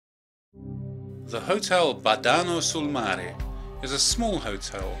The Hotel Badano sul Mare is a small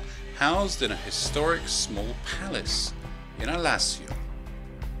hotel housed in a historic small palace in ALASSIO,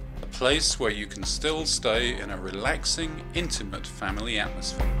 a place where you can still stay in a relaxing, intimate family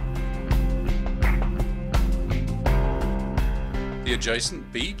atmosphere. The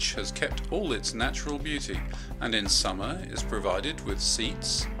adjacent beach has kept all its natural beauty and in summer is provided with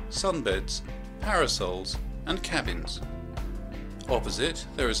seats, sunbeds, parasols and cabins. Opposite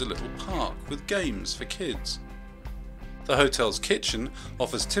there is a little park with games for kids. The hotel's kitchen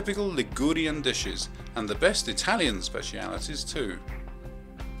offers typical Ligurian dishes and the best Italian specialities too.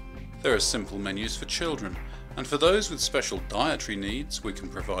 There are simple menus for children, and for those with special dietary needs we can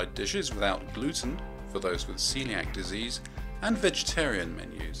provide dishes without gluten for those with celiac disease and vegetarian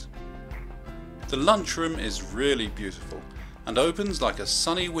menus. The lunchroom is really beautiful and opens like a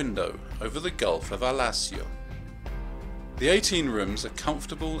sunny window over the Gulf of ALASSIO. The 18 rooms are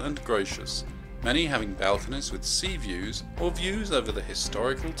comfortable and gracious, many having balconies with sea views or views over the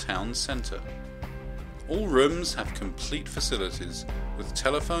historical town centre. All rooms have complete facilities with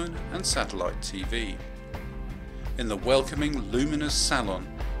telephone and satellite TV. In the welcoming luminous salon,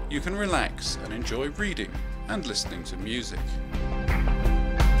 you can relax and enjoy reading and listening to music.